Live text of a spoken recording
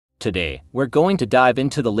Today, we're going to dive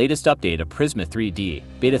into the latest update of Prisma 3D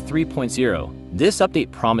Beta 3.0. This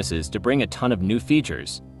update promises to bring a ton of new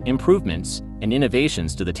features, improvements, and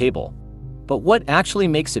innovations to the table. But what actually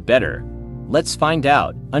makes it better? Let's find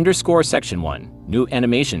out. Section 1. New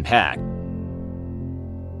Animation Pack.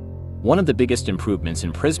 One of the biggest improvements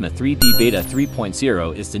in Prisma 3D Beta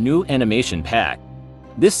 3.0 is the new Animation Pack.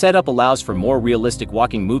 This setup allows for more realistic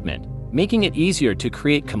walking movement, making it easier to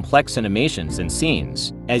create complex animations and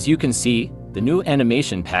scenes. As you can see, the new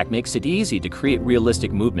Animation Pack makes it easy to create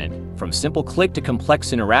realistic movement, from simple click to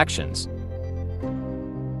complex interactions.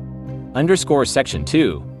 Section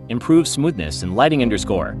 2. Improve smoothness and lighting.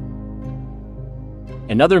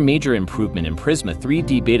 Another major improvement in Prisma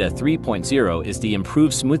 3D Beta 3.0 is the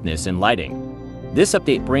improved smoothness and lighting. This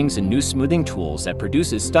update brings in new smoothing tools that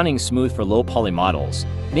produces stunning smooth for low poly models,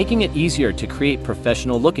 making it easier to create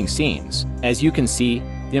professional-looking scenes. As you can see,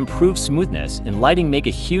 the improved smoothness and lighting make a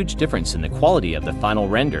huge difference in the quality of the final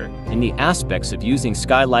render and the aspects of using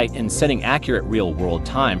skylight and setting accurate real-world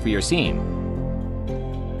time for your scene.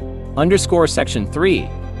 Section 3.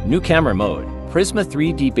 New Camera Mode. Prisma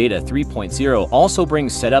 3D Beta 3.0 also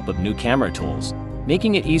brings setup of new camera tools,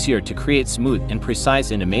 making it easier to create smooth and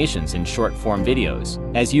precise animations in short-form videos.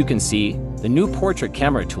 As you can see, the new portrait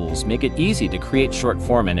camera tools make it easy to create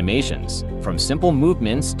short-form animations, from simple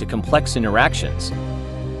movements to complex interactions.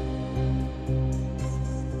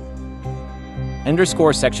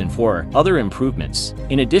 Section 4. Other improvements.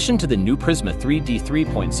 In addition to the new Prisma 3D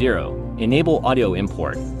 3.0, enable audio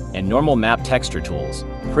import, and normal map texture tools,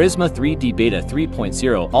 Prisma 3D Beta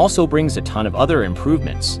 3.0 also brings a ton of other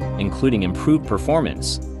improvements, including improved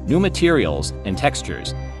performance, new materials and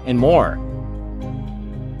textures, and more.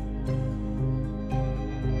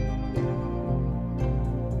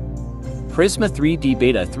 Prisma 3D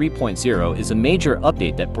Beta 3.0 is a major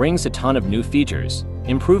update that brings a ton of new features,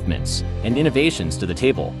 improvements, and innovations to the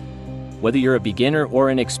table. Whether you're a beginner or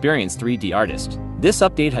an experienced 3D artist, this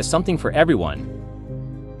update has something for everyone.